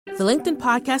The LinkedIn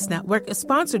Podcast Network is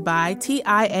sponsored by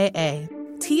TIAA.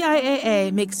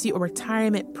 TIAA makes you a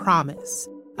retirement promise,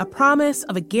 a promise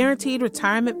of a guaranteed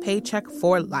retirement paycheck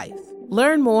for life.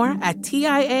 Learn more at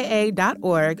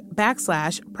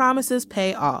TIAA.org/promises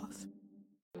pay off.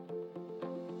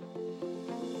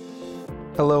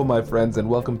 Hello, my friends, and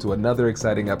welcome to another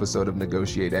exciting episode of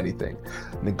Negotiate Anything.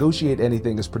 Negotiate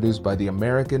Anything is produced by the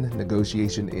American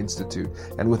Negotiation Institute,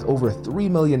 and with over 3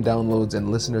 million downloads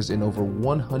and listeners in over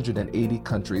 180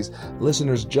 countries,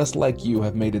 listeners just like you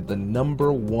have made it the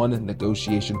 #1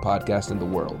 negotiation podcast in the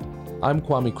world. I'm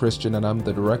Kwame Christian, and I'm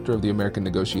the director of the American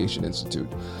Negotiation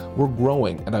Institute. We're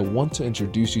growing, and I want to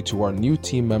introduce you to our new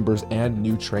team members and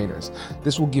new trainers.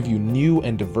 This will give you new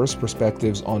and diverse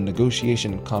perspectives on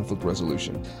negotiation and conflict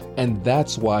resolution. And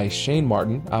that's why Shane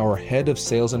Martin, our head of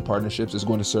sales and partnerships, is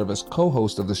going to serve as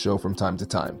co-host of the show from time to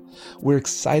time. We're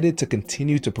excited to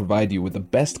continue to provide you with the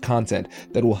best content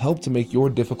that will help to make your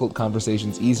difficult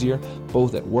conversations easier,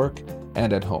 both at work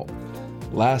and at home.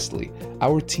 Lastly,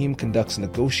 our team conducts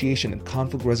negotiation and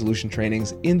conflict resolution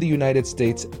trainings in the United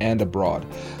States and abroad.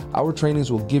 Our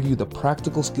trainings will give you the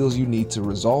practical skills you need to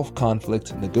resolve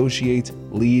conflict, negotiate,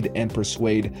 lead, and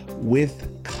persuade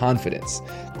with confidence.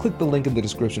 Click the link in the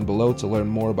description below to learn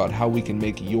more about how we can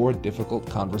make your difficult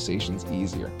conversations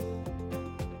easier.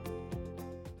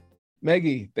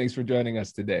 Maggie, thanks for joining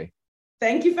us today.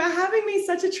 Thank you for having me.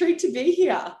 Such a treat to be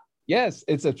here. Yes,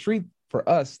 it's a treat for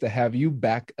us to have you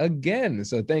back again.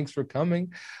 So thanks for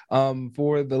coming.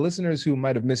 For the listeners who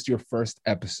might have missed your first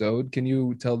episode, can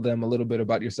you tell them a little bit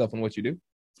about yourself and what you do?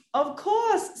 Of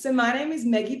course. So my name is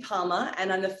Maggie Palmer,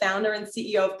 and I'm the founder and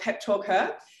CEO of Pep Talk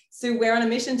Her. So we're on a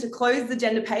mission to close the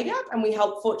gender pay gap, and we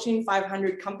help Fortune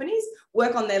 500 companies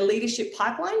work on their leadership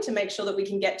pipeline to make sure that we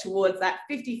can get towards that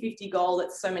 50-50 goal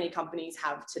that so many companies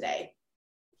have today.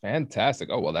 Fantastic.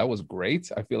 Oh, well, that was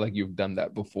great. I feel like you've done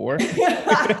that before.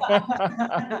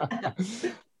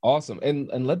 Awesome.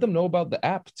 And let them know about the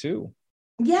app too.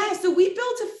 Yeah, so we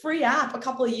built a free app a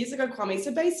couple of years ago, Kwame.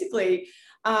 So basically,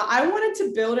 I wanted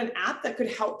to build an app that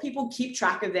could help people keep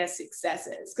track of their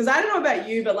successes. Because I don't know about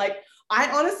you, but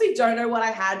I honestly don't know what I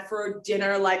had for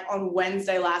dinner on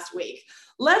Wednesday last week,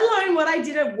 let alone what I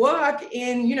did at work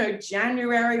in,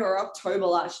 January or October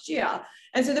last year.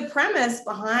 And so the premise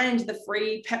behind the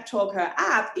free Pep Talk Her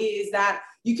app is that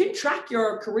you can track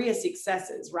your career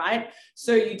successes, right?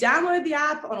 So you download the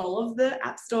app on all of the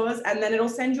app stores, and then it'll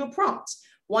send you a prompt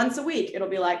once a week. It'll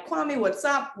be like, Kwame, what's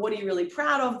up? What are you really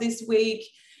proud of this week?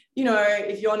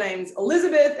 If your name's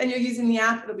Elizabeth and you're using the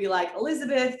app, it'll be like,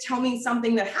 Elizabeth, tell me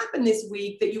something that happened this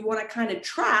week that you want to kind of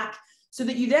track, so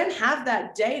that you then have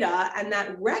that data and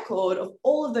that record of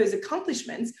all of those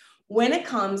accomplishments. When it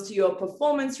comes to your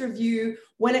performance review,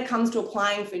 when it comes to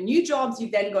applying for new jobs,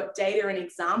 you've then got data and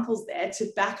examples there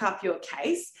to back up your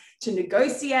case, to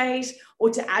negotiate, or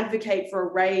to advocate for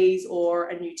a raise or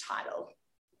a new title.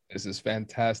 This is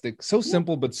fantastic. So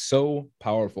simple, but so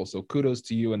powerful. So kudos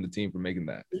to you and the team for making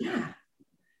that. Yeah.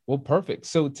 Well, perfect.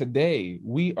 So today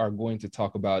we are going to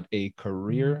talk about a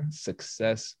career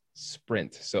success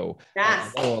sprint. So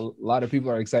yes. I know a lot of people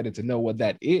are excited to know what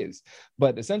that is,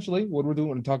 but essentially what we're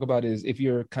doing to talk about is if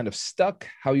you're kind of stuck,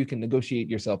 how you can negotiate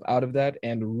yourself out of that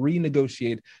and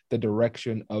renegotiate the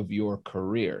direction of your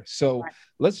career. So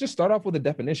Let's just start off with a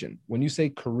definition. When you say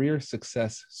career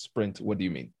success sprint, what do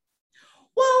you mean?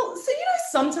 Well, so,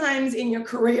 sometimes in your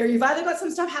career, you've either got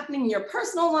some stuff happening in your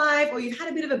personal life, or you've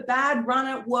had a bit of a bad run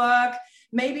at work.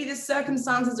 Maybe the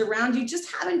circumstances around you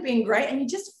just haven't been great, and you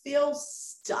just feel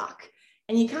stuck,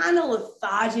 and you're kind of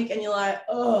lethargic, and you're like,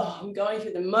 oh, I'm going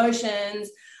through the motions.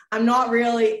 I'm not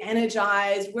really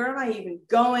energized. Where am I even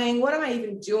going? What am I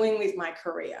even doing with my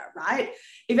career, right?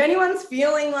 If anyone's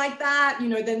feeling like that,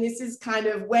 then this is kind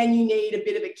of when you need a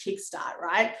bit of a kickstart,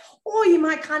 right? Or you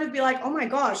might kind of be like, oh my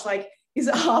gosh, is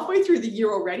it halfway through the year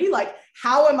already?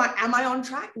 How am I on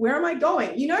track? Where am I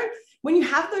going? When you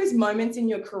have those moments in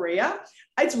your career,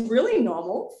 it's really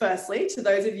normal, firstly, to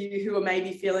those of you who are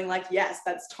maybe feeling like, yes,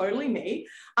 that's totally me.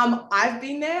 I've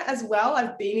been there as well.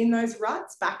 I've been in those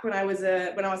ruts back when I was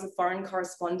a foreign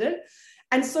correspondent.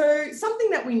 And so something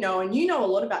that we know, and you know a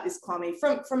lot about this, Kwame,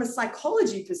 from a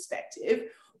psychology perspective,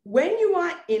 when you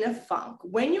are in a funk,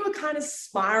 when you are kind of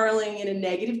spiraling in a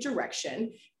negative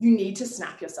direction, you need to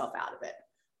snap yourself out of it,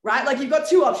 right? You've got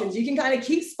two options. You can kind of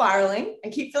keep spiraling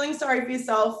and keep feeling sorry for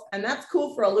yourself, and that's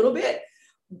cool for a little bit.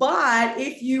 But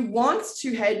if you want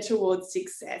to head towards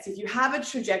success, if you have a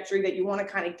trajectory that you want to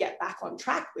kind of get back on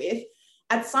track with,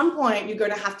 at some point, you're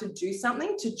going to have to do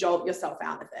something to jolt yourself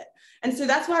out of it. And so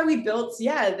that's why we built,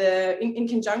 in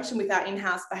conjunction with our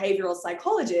in-house behavioral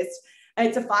psychologist,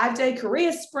 it's a 5-day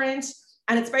career sprint.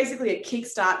 And it's basically a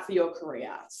kickstart for your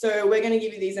career. So we're going to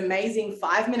give you these amazing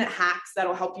 5-minute hacks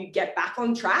that'll help you get back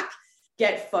on track,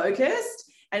 get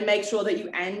focused, and make sure that you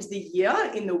end the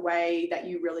year in the way that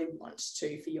you really want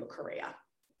to for your career.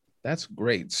 That's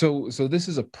great. So this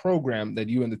is a program that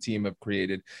you and the team have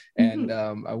created. And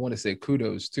I want to say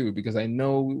kudos too, because I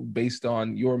know based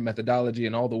on your methodology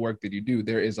and all the work that you do,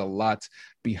 there is a lot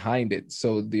behind it.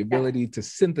 So the ability to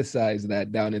synthesize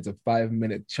that down into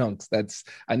 5-minute chunks,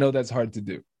 I know that's hard to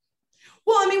do.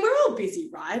 Well, I mean, we're all busy,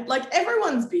 right? Like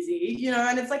everyone's busy, you know,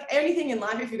 and it's like anything in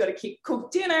life, if you've got to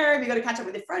cook dinner, if you've got to catch up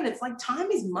with your friend, it's like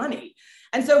time is money.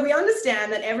 And so we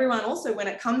understand that everyone also, when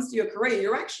it comes to your career,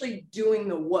 you're actually doing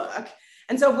the work.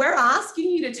 And so we're asking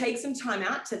you to take some time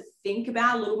out to think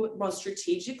about a little bit more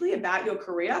strategically about your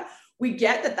career. We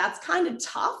get that that's kind of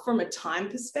tough from a time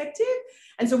perspective.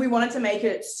 And so we wanted to make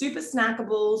it super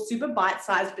snackable, super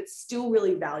bite-sized, but still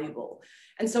really valuable.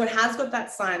 And so it has got that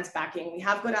science backing. We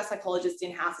have got our psychologists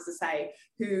in-house, as I say,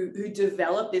 who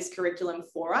develop this curriculum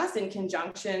for us in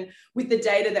conjunction with the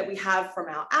data that we have from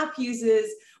our app users,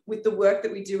 with the work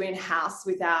that we do in-house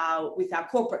with our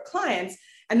corporate clients.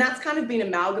 And that's kind of been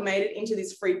amalgamated into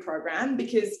this free program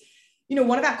because, you know,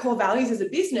 one of our core values as a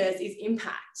business is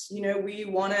impact. You know, we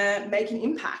want to make an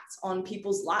impact on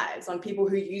people's lives, on people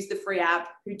who use the free app,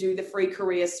 who do the free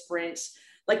career sprint.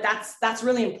 Like that's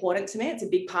really important to me. It's a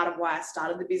big part of why I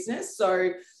started the business.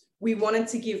 So we wanted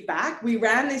to give back. We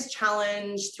ran this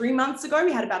challenge 3 months ago.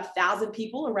 We had about 1,000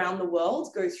 people around the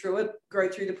world go through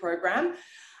the program.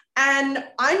 And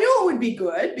I knew it would be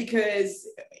good because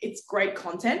it's great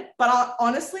content. But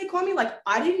honestly, Kwame, like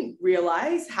I didn't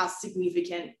realize how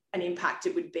significant an impact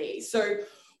it would be. So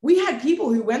we had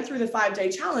people who went through the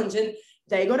 5-day challenge and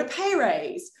they got a pay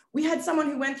raise. We had someone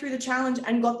who went through the challenge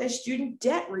and got their student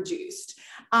debt reduced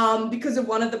because of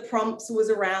one of the prompts was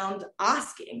around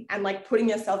asking and like putting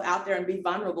yourself out there and be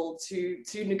vulnerable to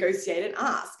negotiate and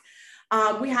ask.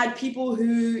 We had people who,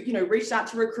 you know, reached out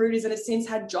to recruiters and have since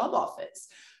had job offers.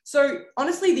 So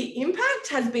honestly, the impact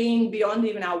has been beyond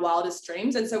even our wildest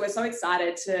dreams. And so we're so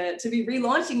excited to be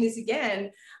relaunching this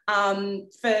again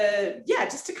just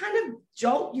to kind of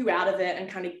jolt you out of it and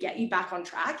kind of get you back on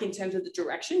track in terms of the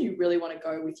direction you really want to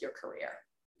go with your career.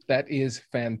 That is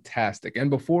fantastic. And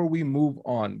before we move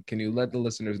on, can you let the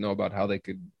listeners know about how they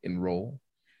could enroll?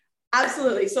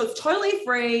 Absolutely. So it's totally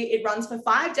free. It runs for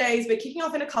 5 days. We're kicking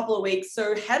off in a couple of weeks.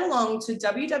 So head along to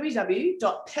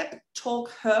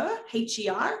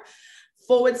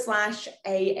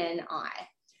www.peptalkher.com/ANI.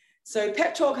 So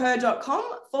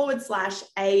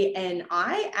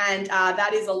peptalkher.com/ANI. And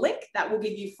that is a link that will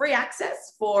give you free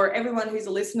access for everyone who's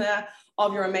a listener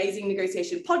of your amazing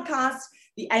negotiation podcast.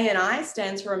 The ANI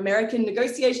stands for American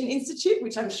Negotiation Institute,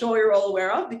 which I'm sure you're all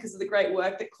aware of because of the great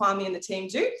work that Kwame and the team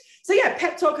do. So yeah,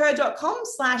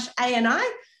 peptalkher.com/ANI.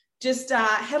 Just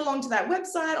head along to that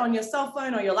website on your cell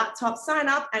phone or your laptop, sign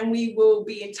up, and we will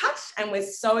be in touch. And we're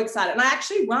so excited. And I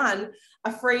actually run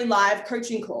a free live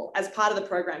coaching call as part of the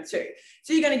program too.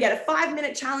 So you're going to get a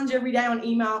 5-minute challenge every day on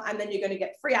email, and then you're going to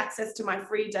get free access to my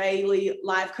free daily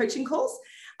live coaching calls.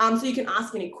 So you can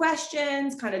ask any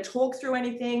questions, kind of talk through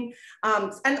anything.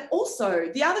 And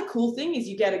also the other cool thing is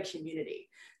you get a community.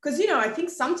 Because, you know, I think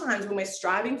sometimes when we're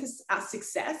striving for our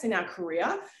success in our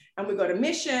career and we've got a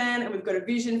mission and we've got a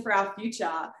vision for our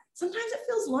future, sometimes it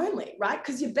feels lonely, right?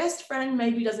 Because your best friend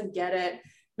maybe doesn't get it.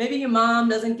 Maybe your mom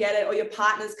doesn't get it, or your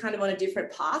partner's kind of on a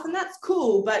different path, and that's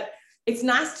cool. But it's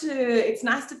nice to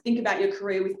think about your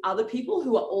career with other people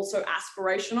who are also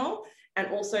aspirational and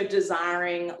also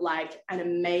desiring like an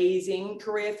amazing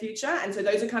career future. And so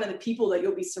those are kind of the people that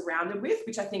you'll be surrounded with,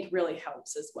 which I think really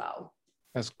helps as well.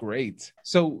 That's great.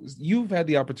 So you've had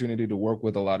the opportunity to work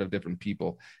with a lot of different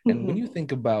people. And when you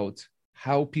think about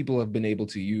how people have been able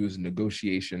to use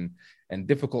negotiation and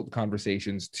difficult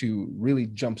conversations to really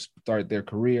jumpstart their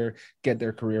career, get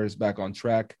their careers back on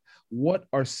track, what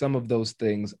are some of those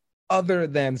things other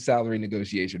than salary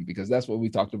negotiation? Because that's what we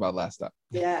talked about last time.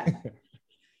 Yeah.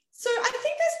 So I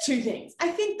think there's two things. I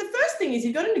think the first thing is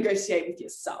you've got to negotiate with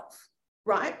yourself,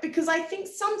 right? Because I think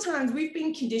sometimes we've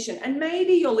been conditioned, and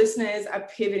maybe your listeners are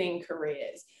pivoting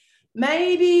careers.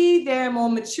 Maybe they're more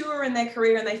mature in their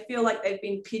career and they feel like they've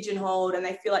been pigeonholed and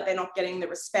they feel like they're not getting the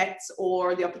respect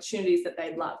or the opportunities that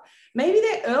they'd love. Maybe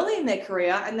they're early in their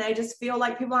career and they just feel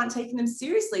like people aren't taking them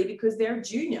seriously because they're a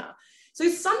junior. So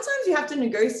sometimes you have to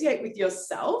negotiate with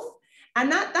yourself,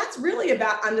 and that's really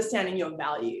about understanding your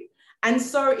value. And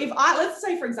so let's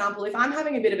say, for example, if I'm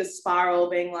having a bit of a spiral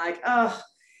being like, oh,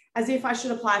 as if I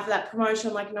should apply for that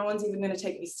promotion, like no one's even going to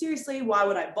take me seriously, why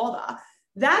would I bother?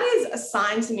 That is a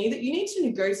sign to me that you need to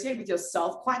negotiate with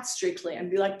yourself quite strictly and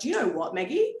be like, do you know what,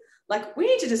 Maggie? Like, we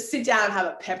need to just sit down and have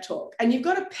a pep talk. And you've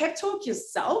got to pep talk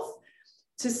yourself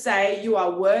to say you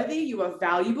are worthy, you are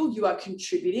valuable, you are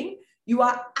contributing, you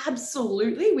are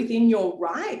absolutely within your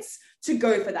rights to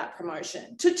go for that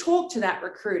promotion, to talk to that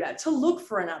recruiter, to look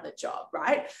for another job,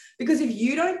 right? Because if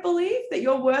you don't believe that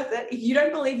you're worth it, if you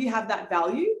don't believe you have that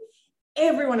value,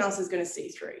 everyone else is going to see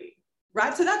through you,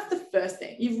 right? So that's the first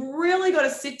thing. You've really got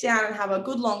to sit down and have a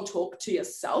good long talk to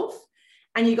yourself,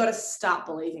 and you got to start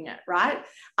believing it, right?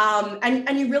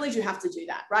 And you really do have to do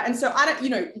that, right? And so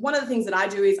one of the things that I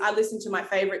do is I listen to my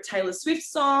favorite Taylor Swift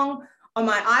song on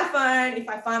my iPhone. If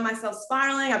I find myself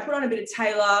spiraling, I put on a bit of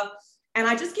Taylor and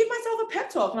I just give myself a pep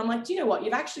talk. And I'm like, do you know what?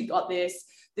 You've actually got this.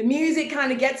 The music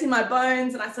kind of gets in my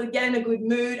bones and I sort of get in a good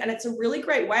mood, and it's a really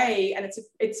great way. And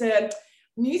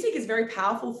music is very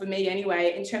powerful for me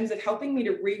anyway, in terms of helping me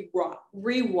to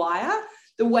rewire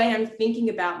the way I'm thinking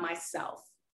about myself.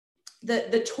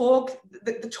 The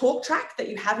talk track that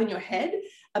you have in your head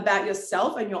about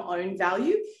yourself and your own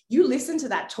value, you listen to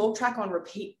that talk track on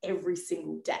repeat every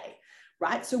single day,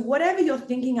 right? So whatever you're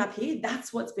thinking up here,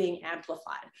 that's what's being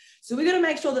amplified. So we're going to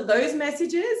make sure that those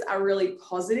messages are really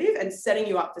positive and setting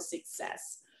you up for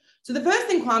success. So the first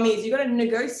thing, Kwame, is you've got to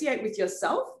negotiate with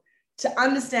yourself to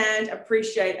understand,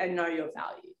 appreciate, and know your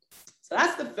value. So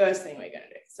that's the first thing we're going to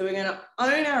do. So we're going to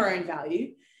own our own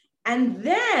value. And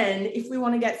then if we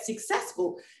want to get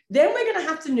successful, then we're going to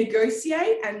have to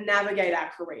negotiate and navigate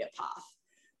our career path.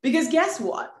 Because guess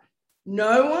what?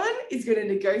 No one is going to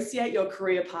negotiate your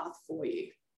career path for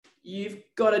you. You've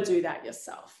got to do that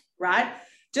yourself, right?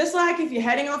 Just like if you're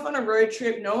heading off on a road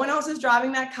trip, no one else is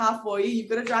driving that car for you. You've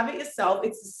got to drive it yourself.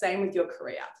 It's the same with your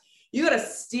career. You've got to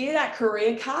steer that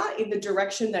career car in the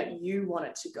direction that you want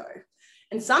it to go.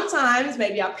 And sometimes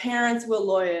maybe our parents were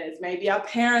lawyers, maybe our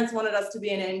parents wanted us to be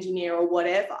an engineer or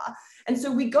whatever. And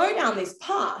so we go down this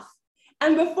path,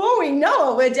 and before we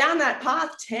know it, we're down that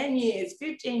path 10 years,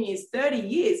 15 years, 30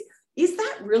 years. Is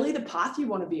that really the path you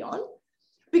want to be on?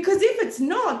 Because if it's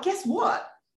not, guess what?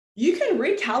 You can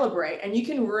recalibrate and you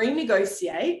can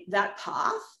renegotiate that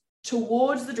path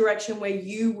towards the direction where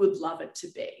you would love it to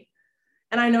be.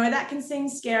 And I know that can seem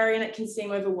scary and it can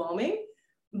seem overwhelming,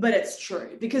 but it's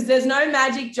true, because there's no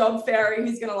magic job fairy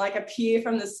who's going to like appear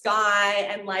from the sky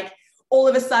and like all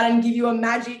of a sudden give you a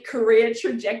magic career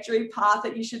trajectory path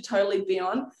that you should totally be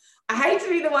on. I hate to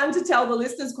be the one to tell the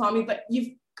listeners, Kwame, but you've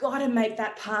got to make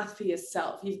that path for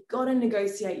yourself. You've got to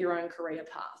negotiate your own career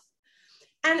path.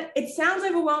 And it sounds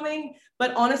overwhelming,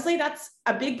 but honestly, that's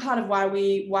a big part of why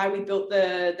we built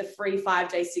the free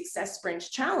 5-day success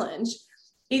sprint challenge,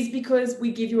 is because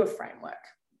we give you a framework.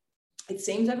 It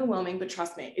seems overwhelming, but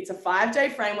trust me, it's a 5-day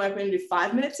framework. We're going to do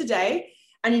 5 minutes a day,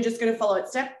 and you're just going to follow it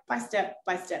step by step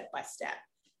by step by step.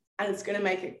 And it's going to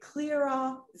make it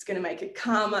clearer, it's going to make it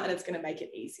calmer, and it's going to make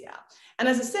it easier. And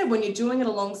as I said, when you're doing it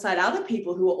alongside other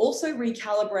people who are also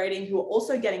recalibrating, who are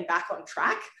also getting back on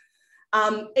track,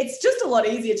 it's just a lot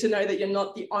easier to know that you're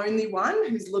not the only one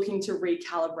who's looking to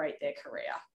recalibrate their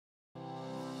career.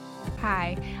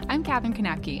 Hi, I'm Katherine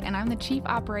Kanapke, and I'm the Chief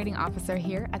Operating Officer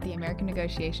here at the American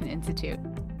Negotiation Institute.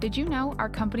 Did you know our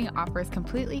company offers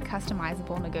completely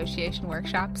customizable negotiation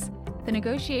workshops? The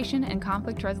negotiation and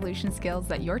conflict resolution skills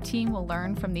that your team will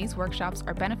learn from these workshops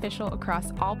are beneficial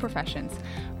across all professions,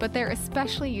 but they're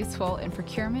especially useful in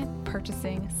procurement,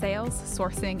 purchasing, sales,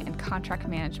 sourcing, and contract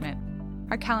management.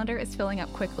 Our calendar is filling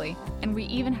up quickly, and we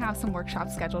even have some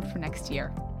workshops scheduled for next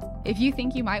year. If you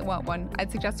think you might want one,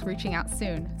 I'd suggest reaching out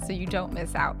soon so you don't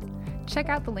miss out. Check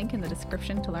out the link in the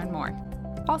description to learn more.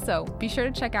 Also, be sure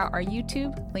to check out our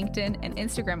YouTube, LinkedIn, and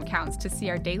Instagram accounts to see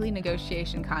our daily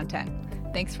negotiation content.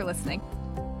 Thanks for listening.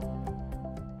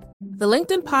 The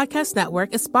LinkedIn Podcast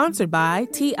Network is sponsored by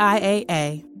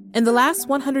TIAA. In the last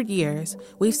 100 years,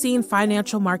 we've seen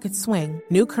financial markets swing,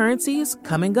 new currencies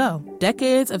come and go,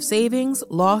 decades of savings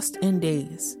lost in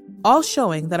days, all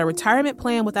showing that a retirement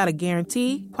plan without a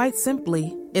guarantee, quite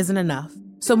simply, isn't enough.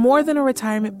 So more than a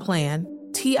retirement plan,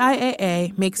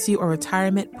 TIAA makes you a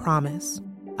retirement promise.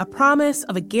 A promise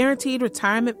of a guaranteed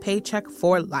retirement paycheck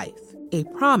for life. A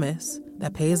promise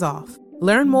that pays off.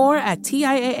 Learn more at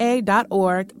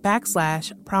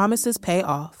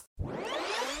TIAA.org/promisespayoff.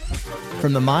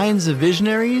 From the minds of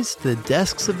visionaries to the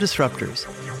desks of disruptors,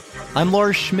 I'm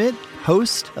Lars Schmidt,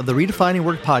 host of the Redefining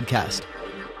Work podcast.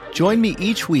 Join me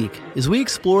each week as we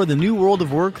explore the new world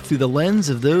of work through the lens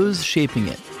of those shaping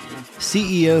it.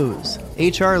 CEOs,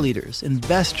 HR leaders,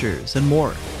 investors, and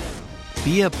more.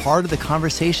 Be a part of the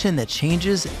conversation that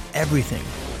changes everything.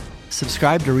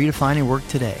 Subscribe to Redefining Work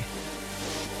today.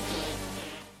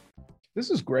 This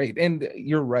is great. And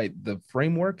you're right. The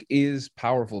framework is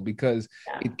powerful because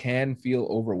it can feel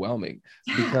overwhelming.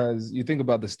 Because you think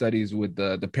about the studies with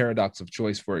the paradox of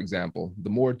choice, for example, the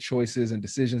more choices and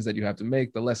decisions that you have to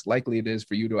make, the less likely it is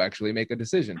for you to actually make a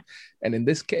decision. And in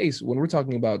this case, when we're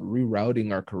talking about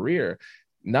rerouting our career,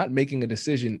 not making a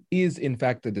decision is in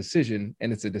fact a decision,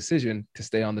 and it's a decision to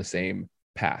stay on the same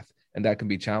path. And that can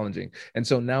be challenging. And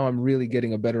so now I'm really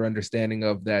getting a better understanding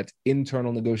of that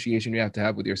internal negotiation you have to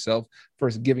have with yourself.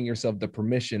 First, giving yourself the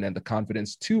permission and the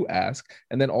confidence to ask,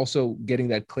 and then also getting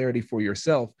that clarity for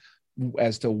yourself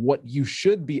as to what you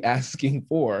should be asking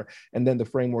for. And then the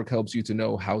framework helps you to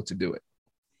know how to do it.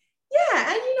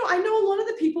 Yeah. And, I know a lot of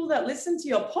the people that listen to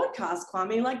your podcast,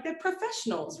 Kwame, like they're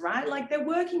professionals, right? Like they're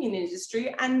working in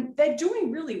industry and they're doing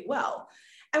really well.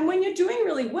 And when you're doing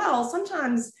really well,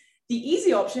 sometimes the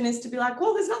easy option is to be like,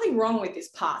 well, there's nothing wrong with this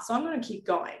path, so I'm going to keep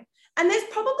going. And there's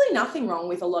probably nothing wrong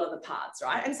with a lot of the paths,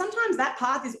 right? And sometimes that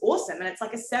path is awesome and it's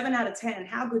like a 7 out of 10.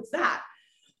 How good's that?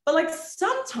 But like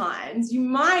sometimes you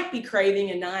might be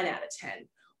craving a 9 out of 10,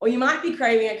 or you might be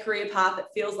craving a career path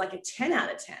that feels like a 10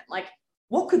 out of 10. Like,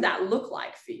 what could that look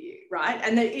like for you, right?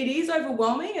 And that it is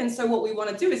overwhelming. And so what we want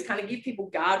to do is kind of give people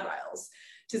guardrails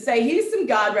to say, here's some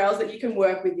guardrails that you can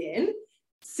work within.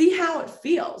 See how it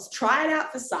feels. Try it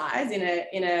out for size in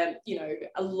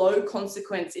a low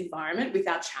consequence environment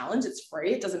without challenge. It's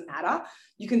free. It doesn't matter.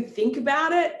 You can think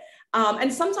about it.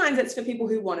 And sometimes it's for people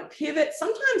who want to pivot.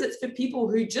 Sometimes it's for people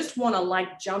who just want to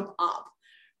like jump up,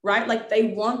 right? Like they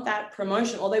want that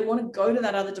promotion or they want to go to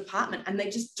that other department and they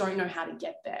just don't know how to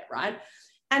get there, right?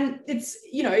 And it's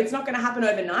not going to happen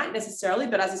overnight necessarily,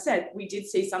 but as I said, we did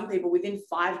see some people within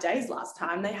 5 days last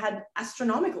time, they had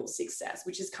astronomical success,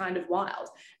 which is kind of wild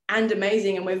and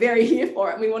amazing. And we're very here for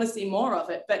it and we want to see more of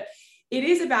it. But it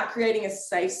is about creating a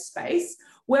safe space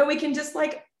where we can just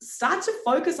like start to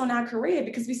focus on our career,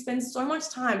 because we spend so much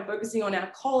time focusing on our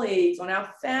colleagues, on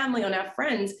our family, on our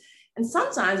friends. And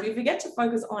sometimes we forget to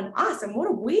focus on us and what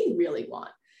do we really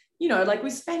want? Like we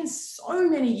spend so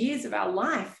many years of our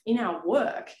life in our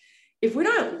work. If we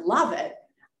don't love it,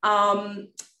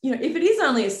 if it is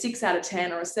only a 6 out of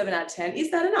 10 or a 7 out of 10,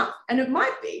 is that enough? And it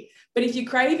might be. But if you're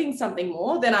craving something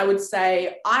more, then I would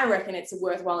say, I reckon it's a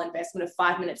worthwhile investment of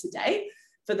 5 minutes a day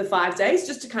for the 5 days,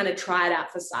 just to kind of try it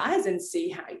out for size and see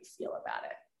how you feel about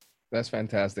it. That's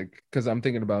fantastic. Because I'm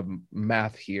thinking about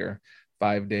math here.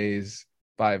 5 days,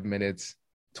 5 minutes,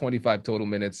 25 total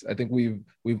minutes. I think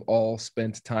we've all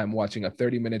spent time watching a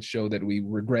 30-minute show that we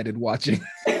regretted watching.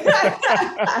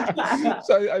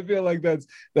 So I feel like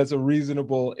that's a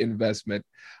reasonable investment.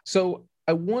 So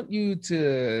I want you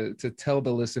to tell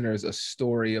the listeners a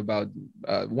story about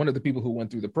one of the people who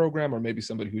went through the program, or maybe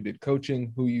somebody who did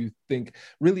coaching, who you think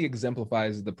really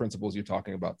exemplifies the principles you're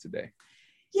talking about today.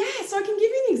 Yeah, so I can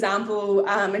give you an example,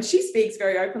 and she speaks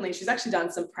very openly. She's actually done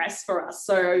some press for us,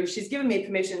 so she's given me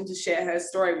permission to share her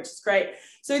story, which is great.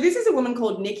 So this is a woman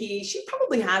called Nikki. She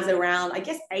probably has around,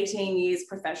 18 years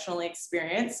professional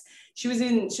experience. She was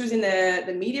in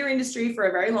the media industry for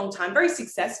a very long time, very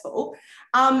successful,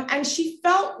 and she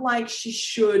felt like she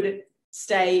should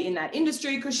stay in that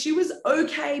industry because she was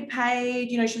okay paid.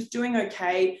 She was doing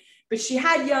okay. But she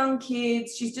had young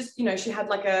kids. She's just, she had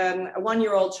like a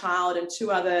 1-year-old child and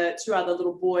two other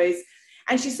little boys.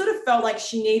 And she sort of felt like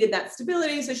she needed that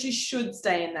stability, so she should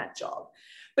stay in that job.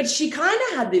 But she kind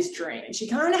of had this dream, and she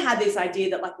kind of had this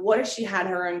idea that, like, what if she had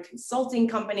her own consulting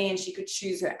company and she could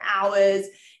choose her hours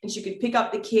and she could pick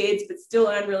up the kids but still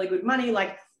earn really good money?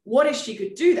 Like, what if she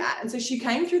could do that? And so she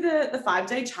came through the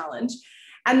 5-day challenge.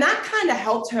 And that kind of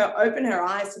helped her open her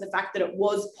eyes to the fact that it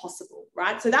was possible,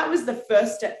 right? So that was the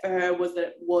first step for her, was that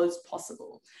it was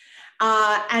possible.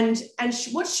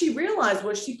 What she realized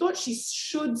was she thought she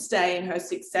should stay in her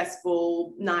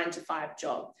successful 9-to-5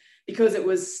 job because it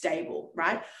was stable,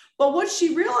 right? But what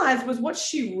she realized was what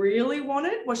she really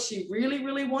wanted, what she really,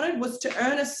 really wanted, was to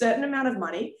earn a certain amount of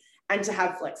money and to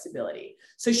have flexibility.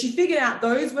 So she figured out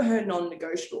those were her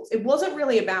non-negotiables. It wasn't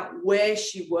really about where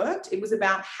she worked. It was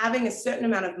about having a certain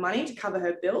amount of money to cover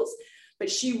her bills, but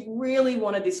she really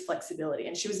wanted this flexibility,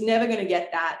 and she was never going to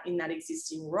get that in that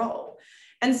existing role.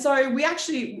 And so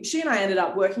she and I ended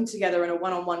up working together in a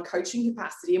one-on-one coaching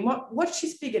capacity. And what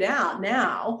she's figured out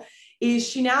now is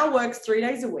she now works 3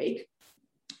 days a week.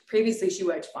 Previously, she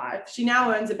worked 5. She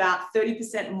now earns about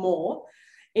 30% more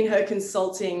in her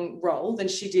consulting role than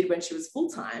she did when she was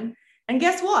full-time. And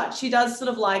guess what? She does sort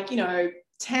of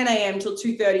 10 a.m. till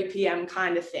 2:30 p.m.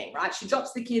 kind of thing, right? She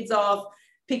drops the kids off,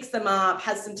 picks them up,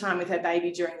 has some time with her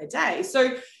baby during the day.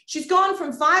 So she's gone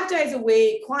from 5 days a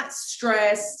week, quite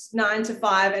stressed, 9 to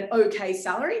 5, an okay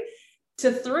salary,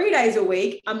 to 3 days a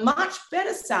week, a much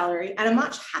better salary and a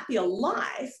much happier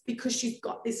life because she's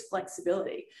got this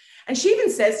flexibility. And she even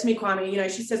says to me, Kwame, you know,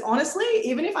 she says, honestly,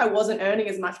 even if I wasn't earning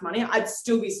as much money, I'd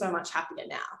still be so much happier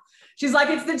now. She's like,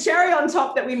 it's the cherry on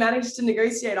top that we managed to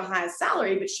negotiate a higher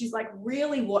salary. But she's like,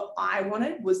 really what I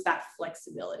wanted was that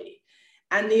flexibility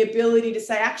and the ability to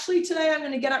say, actually, today I'm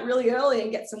going to get up really early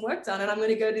and get some work done, and I'm going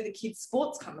to go to the kids'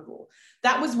 sports carnival.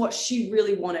 That was what she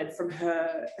really wanted from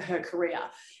her career.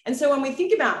 And so when we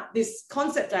think about this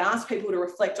concept, I ask people to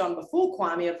reflect on before,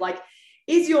 Kwame, of like,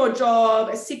 is your job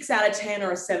a 6 out of 10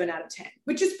 or a 7 out of 10?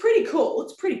 Which is pretty cool.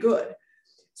 It's pretty good.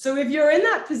 So if you're in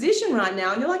that position right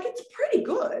now and you're like, it's pretty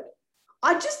good,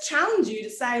 I just challenge you to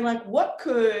say, like, what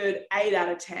could 8 out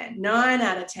of 10, 9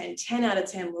 out of 10, 10 out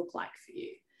of 10 look like for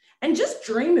you? And just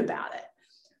dream about it,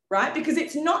 right? Because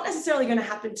it's not necessarily going to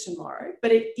happen tomorrow,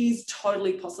 but it is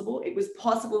totally possible. It was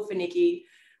possible for Nikki.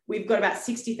 We've got about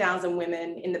 60,000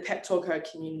 women in the Pep Talko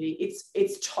community.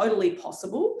 It's totally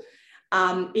possible.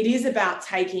 It is about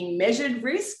taking measured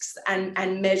risks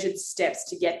and measured steps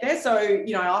to get there. So,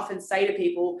 you know, I often say to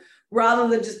people, rather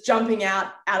than just jumping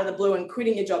out of the blue and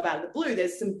quitting your job out of the blue,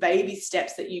 there's some baby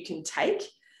steps that you can take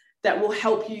that will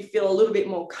help you feel a little bit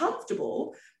more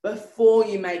comfortable before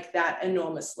you make that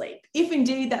enormous leap. If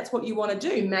indeed that's what you want to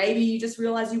do, maybe you just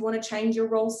realize you want to change your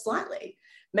role slightly.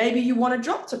 Maybe you want to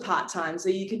drop to part-time so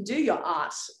you can do your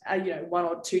art, 1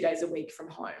 or 2 days a week from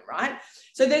home, right?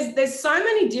 So there's so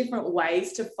many different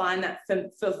ways to find that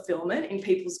fulfillment in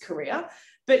people's career.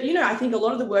 But, you know, I think a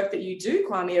lot of the work that you do,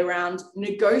 Kwame, around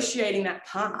negotiating that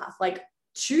path, like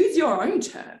choose your own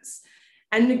terms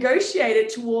and negotiate it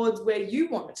towards where you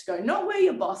want it to go, not where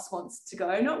your boss wants to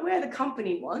go, not where the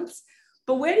company wants,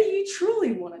 but where do you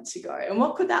truly want it to go? And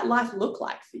what could that life look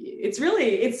like for you?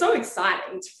 It's so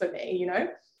exciting for me, you know?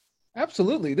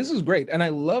 Absolutely. This is great. And I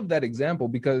love that example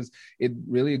because it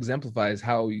really exemplifies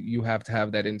how you have to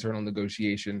have that internal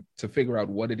negotiation to figure out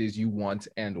what it is you want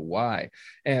and why.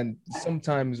 And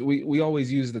sometimes we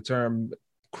always use the term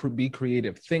be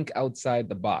creative, think outside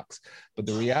the box. But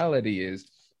the reality is,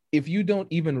 if you don't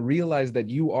even realize that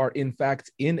you are in fact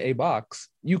in a box,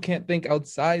 you can't think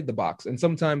outside the box. And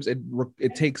sometimes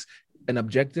it takes an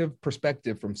objective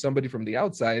perspective from somebody from the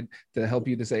outside to help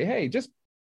you to say, hey, just,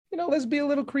 let's be a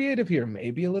little creative here,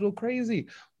 maybe a little crazy.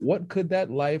 What could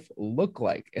that life look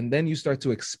like? And then you start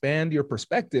to expand your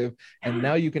perspective, and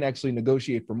now you can actually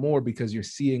negotiate for more because you're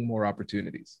seeing more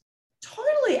opportunities.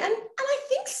 Totally. And I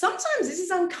think sometimes this is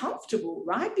uncomfortable,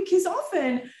 right? Because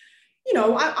often,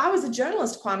 I was a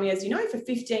journalist, Kwame, as you know, for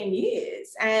 15 years,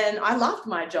 and I loved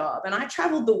my job, and I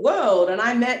traveled the world, and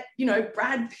I met,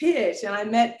 Brad Pitt, and I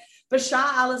met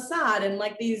Bashar al-Assad, and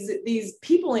like these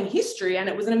people in history, and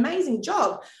it was an amazing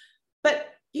job. But,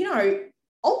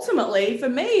 ultimately for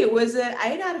me, it was an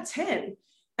 8 out of 10.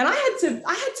 And I had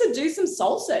to do some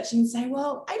soul searching and say,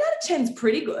 well, 8 out of 10 is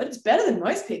pretty good. It's better than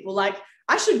most people. Like,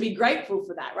 I should be grateful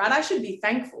for that, right? I should be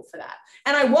thankful for that.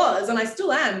 And I was, and I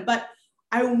still am, but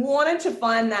I wanted to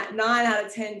find that 9 out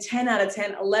of 10, 10 out of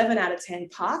 10, 11 out of 10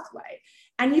 pathway.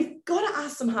 And you've got to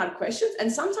ask some hard questions. And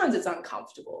sometimes it's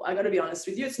uncomfortable. I got to be honest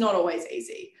with you. It's not always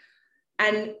easy.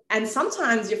 And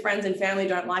sometimes your friends and family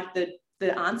don't like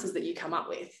the answers that you come up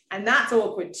with. And that's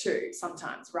awkward too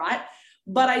sometimes, right?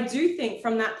 But I do think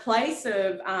from that place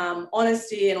of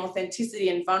honesty and authenticity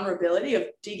and vulnerability of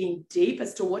digging deep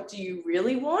as to what do you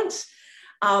really want?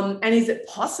 And is it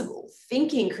possible?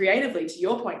 Thinking creatively, to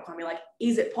your point, Kwame, like,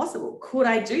 is it possible? Could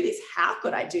I do this? How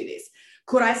could I do this?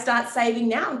 Could I start saving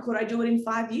now? And could I do it in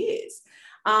 5 years?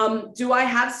 Do I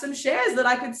have some shares that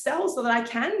I could sell so that I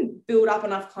can build up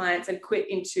enough clients and quit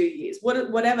in 2 years?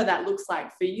 Whatever that looks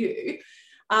like for you.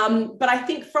 But I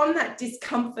think from that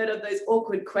discomfort of those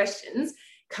awkward questions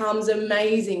comes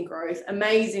amazing growth,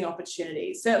 amazing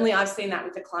opportunities. Certainly I've seen that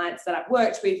with the clients that I've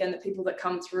worked with and the people that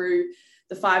come through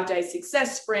the 5-day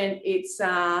success sprint.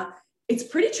 It's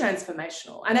pretty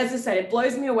transformational. And as I said, it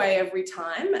blows me away every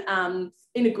time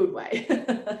in a good way.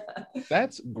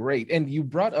 That's great. And you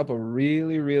brought up a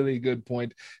really, really good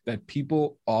point that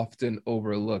people often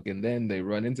overlook. And then they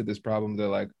run into this problem. They're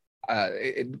like,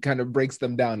 it kind of breaks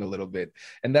them down a little bit.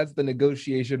 And that's the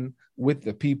negotiation with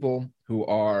the people who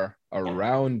are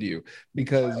around you,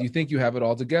 because you think you have it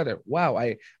all together. Wow,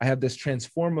 I have this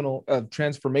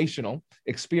transformational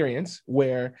experience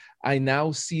where I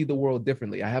now see the world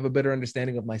differently. I have a better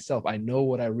understanding of myself. I know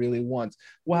what I really want.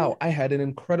 Wow, I had an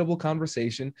incredible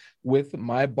conversation with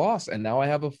my boss, and now I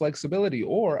have a flexibility,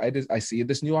 or I see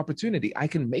this new opportunity. I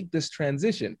can make this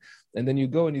transition. And then you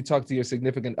go and you talk to your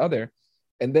significant other,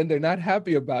 and then they're not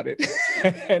happy about it.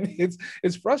 And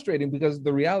it's frustrating because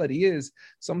the reality is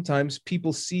sometimes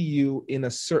people see you in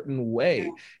a certain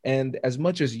way. And as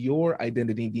much as your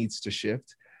identity needs to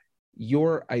shift,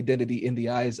 your identity in the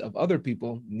eyes of other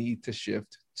people need to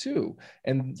shift too.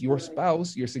 And your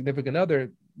spouse, your significant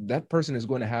other, that person is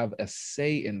going to have a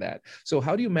say in that. So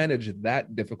how do you manage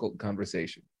that difficult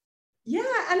conversation? Yeah,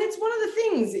 and it's one of the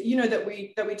things, you know, that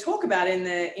we talk about in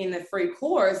the free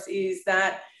course is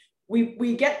that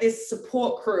we get this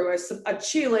support crew, a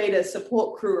cheerleader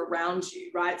support crew around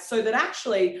you, right? So that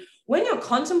actually when you're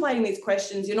contemplating these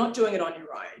questions, you're not doing it on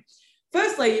your own.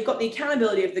 Firstly, you've got the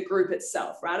accountability of the group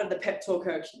itself, right? Of the Pep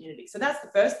Talker community. So that's the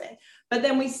first thing. But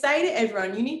then we say to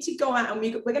everyone, you need to go out and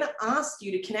we're going to ask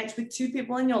you to connect with 2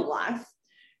 people in your life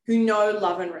who know,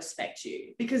 love, and respect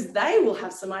you, because they will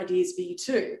have some ideas for you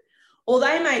too. Or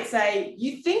they might say,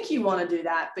 you think you want to do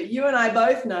that, but you and I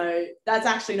both know that's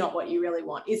actually not what you really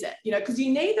want, is it? You know, because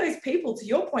you need those people, to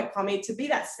your point, Kwame, to be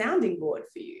that sounding board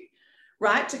for you,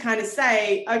 right? To kind of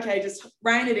say, okay, just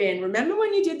rein it in. Remember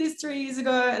when you did this 3 years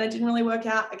ago and it didn't really work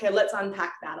out? Okay, let's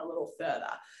unpack that a little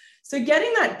further. So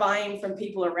getting that buy-in from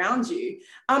people around you,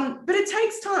 but it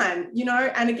takes time, you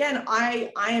know, and again,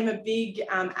 I am a big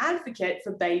advocate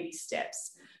for baby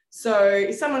steps. So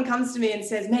if someone comes to me and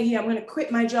says, Maggie, I'm going to quit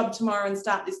my job tomorrow and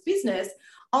start this business,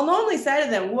 I'll normally say to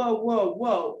them,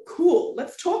 whoa, cool,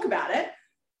 let's talk about it.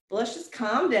 But let's just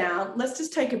calm down. Let's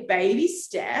just take a baby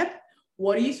step.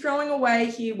 What are you throwing away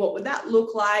here? What would that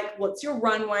look like? What's your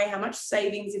runway? How much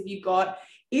savings have you got?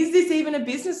 Is this even a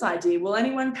business idea? Will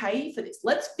anyone pay you for this?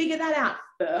 Let's figure that out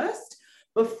first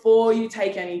before you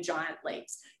take any giant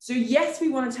leaps. So yes, we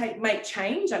want to make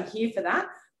change. I'm here for that.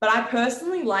 But I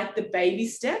personally like the baby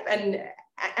step,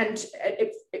 and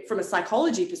from a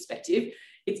psychology perspective,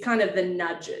 it's kind of the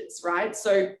nudges, right?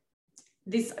 So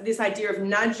this idea of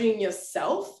nudging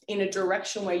yourself in a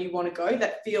direction where you want to go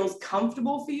that feels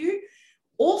comfortable for you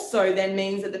also then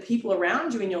means that the people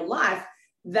around you in your life,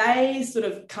 they sort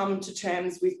of come to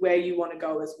terms with where you want to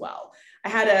go as well. I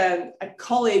had a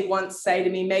colleague once say to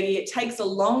me, Maggie, it takes a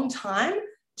long time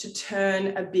to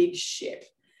turn a big ship.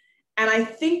 And I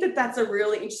think that that's a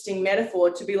really interesting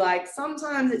metaphor, to be like,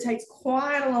 sometimes it takes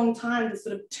quite a long time to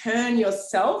sort of turn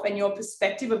yourself and your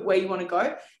perspective of where you want to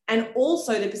go, and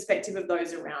also the perspective of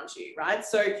those around you, right?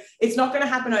 So it's not going to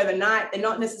happen overnight. They're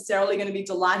not necessarily going to be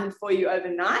delighted for you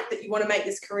overnight that you want to make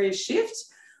this career shift.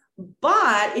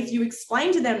 But if you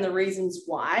explain to them the reasons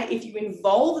why, if you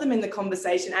involve them in the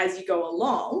conversation as you go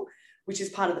along, which is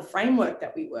part of the framework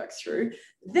that we work through,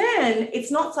 then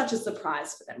it's not such a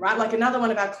surprise for them, right? Like another one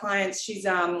of our clients, she's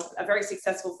a very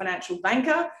successful financial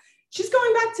banker. She's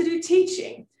going back to do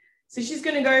teaching. So she's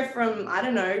going to go from, I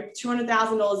don't know,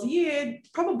 $200,000 a year,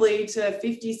 probably to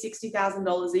 $50,000,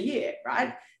 $60,000 a year,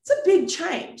 right? It's a big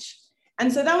change.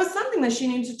 And so that was something that she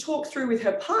needed to talk through with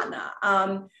her partner,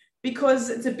 because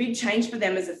it's a big change for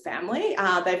them as a family.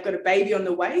 They've got a baby on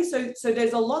the way. So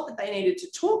there's a lot that they needed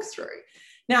to talk through.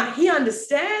 Now, he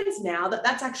understands now that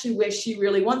that's actually where she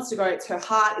really wants to go. It's her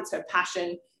heart, it's her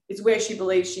passion, it's where she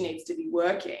believes she needs to be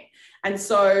working. And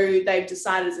so they've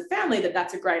decided as a family that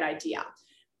that's a great idea.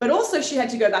 But also she had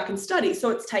to go back and study. So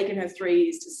it's taken her 3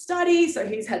 years to study. So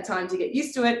he's had time to get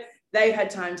used to it. They've had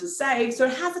time to save. So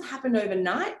it hasn't happened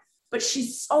overnight, but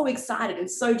she's so excited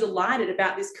and so delighted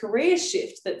about this career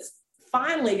shift that's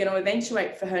finally going to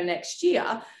eventuate for her next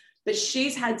year. But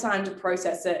she's had time to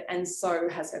process it, and so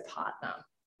has her partner.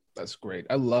 That's great.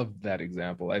 I love that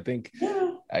example. I think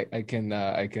I can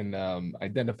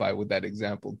identify with that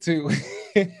example too.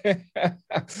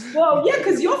 Well, yeah,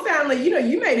 because your family, you know,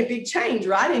 you made a big change,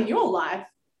 right, in your life.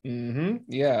 Mm-hmm.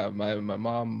 Yeah, my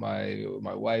mom, my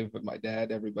wife, and my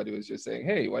dad, everybody was just saying,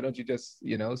 hey, why don't you just,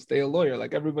 you know, stay a lawyer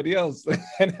like everybody else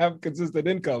and have consistent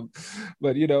income?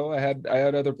 But, you know, I had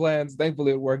other plans.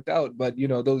 Thankfully, it worked out. But, you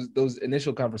know, those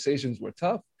initial conversations were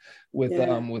tough with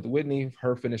Whitney,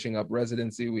 her finishing up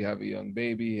residency. We have a young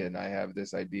baby, and I have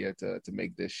this idea to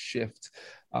make this shift.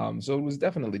 So it was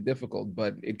definitely difficult,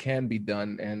 but it can be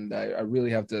done. And I really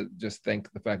have to just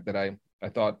thank the fact that I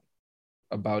thought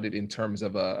about it in terms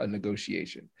of a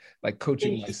negotiation, like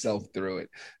coaching myself through it,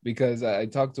 because I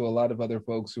talk to a lot of other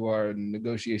folks who are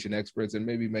negotiation experts, and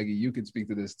maybe Maggie, you could speak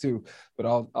to this too, but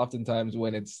oftentimes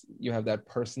when you have that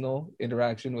personal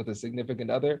interaction with a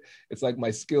significant other, it's like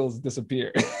my skills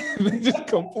disappear. They just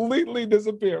completely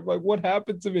disappear. I'm like, what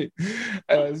happened to me?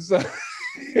 So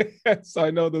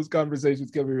I know those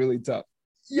conversations can be really tough.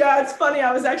 Yeah, it's funny.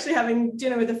 I was actually having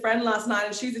dinner with a friend last night,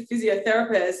 and she's a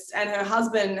physiotherapist, and her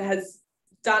husband has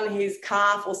done his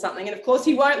calf or something. And of course,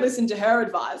 he won't listen to her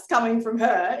advice coming from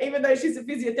her, even though she's a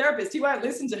physiotherapist. He won't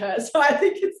listen to her. So I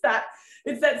think it's that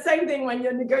same thing when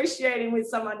you're negotiating with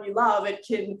someone you love. It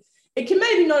can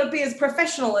maybe not be as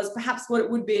professional as perhaps what it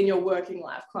would be in your working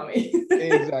life, Kwame.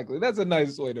 Exactly. That's a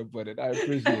nice way to put it. I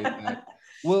appreciate that.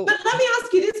 Well, but let me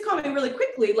ask you this, Kwame, really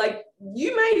quickly. Like,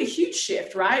 you made a huge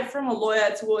shift, right, from a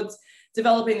lawyer towards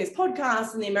developing this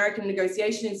podcast and the American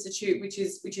Negotiation Institute, which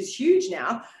is huge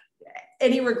now.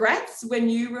 Any regrets when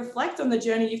you reflect on the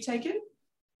journey you've taken?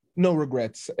 No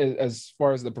regrets. As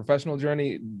far as the professional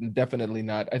journey, definitely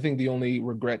not. I think the only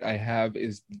regret I have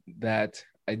is that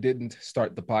I didn't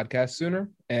start the podcast sooner,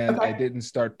 and I didn't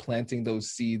start planting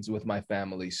those seeds with my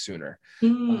family sooner.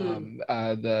 With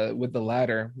the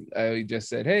latter, I just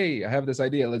said, hey, I have this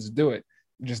idea, let's do it.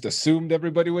 Just assumed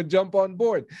everybody would jump on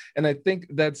board. And I think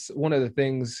that's one of the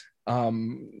things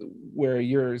where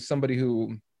you're somebody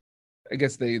who, I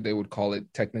guess they would call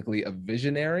it technically a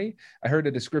visionary. I heard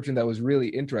a description that was really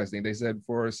interesting. They said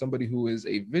for somebody who is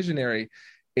a visionary,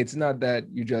 it's not that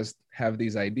you just have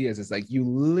these ideas. It's like you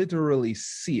literally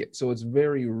see it. So it's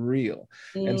very real.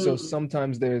 And so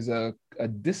sometimes there's a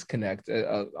disconnect.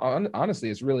 Honestly,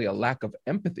 it's really a lack of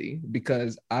empathy,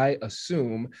 because I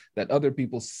assume that other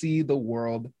people see the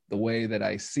world the way that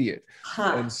I see it.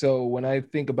 And so when I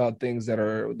think about things that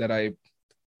I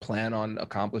plan on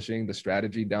accomplishing, the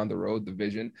strategy down the road, the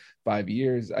vision, 5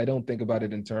 years, I don't think about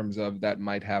it in terms of that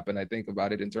might happen. I think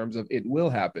about it in terms of it will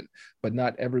happen, but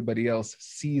not everybody else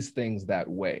sees things that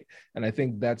way. And I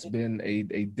think that's been a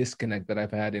disconnect that I've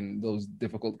had in those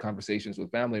difficult conversations with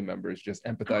family members, just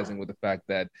empathizing with the fact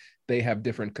that they have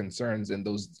different concerns, and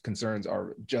those concerns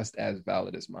are just as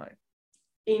valid as mine.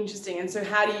 Interesting. And so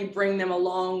how do you bring them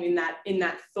along in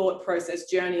that thought process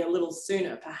journey a little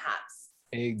sooner, perhaps?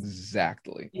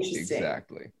 Exactly.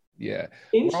 Yeah.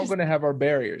 We're all going to have our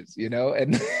barriers,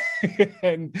 and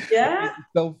yeah,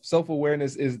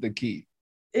 self-awareness is the key.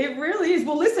 It really is.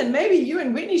 Well, listen, maybe you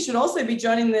and Whitney should also be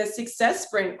joining the Success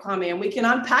Sprint, Kwame, and we can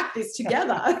unpack this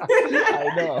together.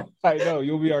 I know.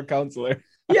 You'll be our counselor.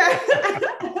 Yeah.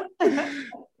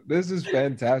 This is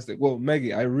fantastic. Well,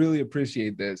 Maggie, I really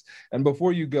appreciate this. And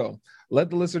before you go, let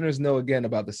the listeners know again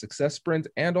about the Success Sprint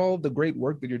and all of the great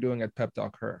work that you're doing at Pep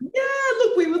Talk Her. Yeah,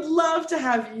 look, we would love to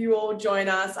have you all join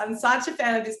us. I'm such a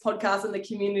fan of this podcast and the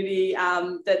community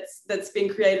that's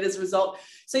been created as a result.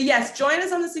 So yes, join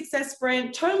us on the Success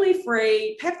Sprint, totally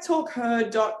free,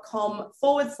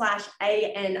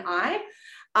 peptalkher.com/ANI.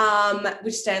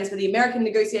 Which stands for the American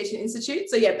Negotiation Institute.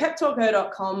 So yeah,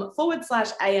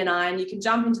 peptalkher.com/ANI, and you can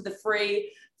jump into the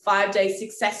free 5-day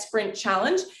Success Sprint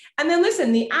Challenge. And then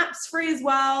listen, the app's free as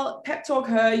well, Pep Talk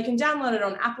Her. You can download it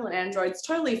on Apple and Android. It's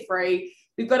totally free.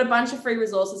 We've got a bunch of free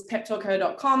resources,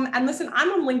 peptalkher.com. And listen,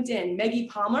 I'm on LinkedIn, Maggie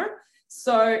Palmer.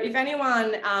 So if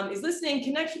anyone is listening,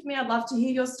 connect with me. I'd love to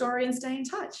hear your story and stay in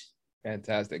touch.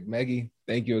 Fantastic. Maggie,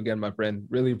 thank you again, my friend.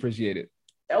 Really appreciate it.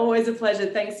 Always a pleasure.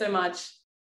 Thanks so much.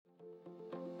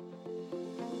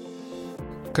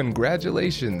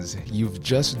 Congratulations, you've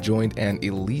just joined an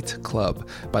elite club.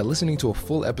 By listening to a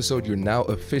full episode, you're now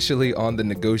officially on the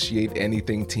Negotiate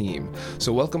Anything team.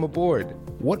 So welcome aboard.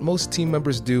 What most team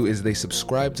members do is they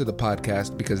subscribe to the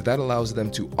podcast because that allows them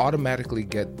to automatically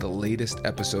get the latest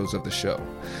episodes of the show.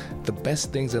 The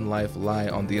best things in life lie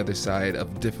on the other side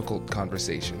of difficult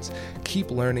conversations. Keep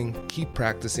learning, keep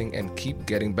practicing, and keep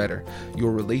getting better.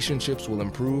 Your relationships will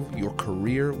improve, your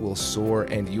career will soar,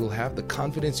 and you'll have the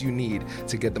confidence you need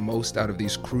to get the most out of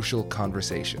these crucial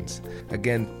conversations.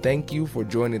 Again, thank you for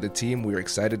joining the team. We're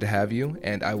excited to have you,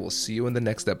 and I will see you in the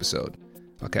next episode.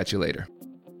 I'll catch you later.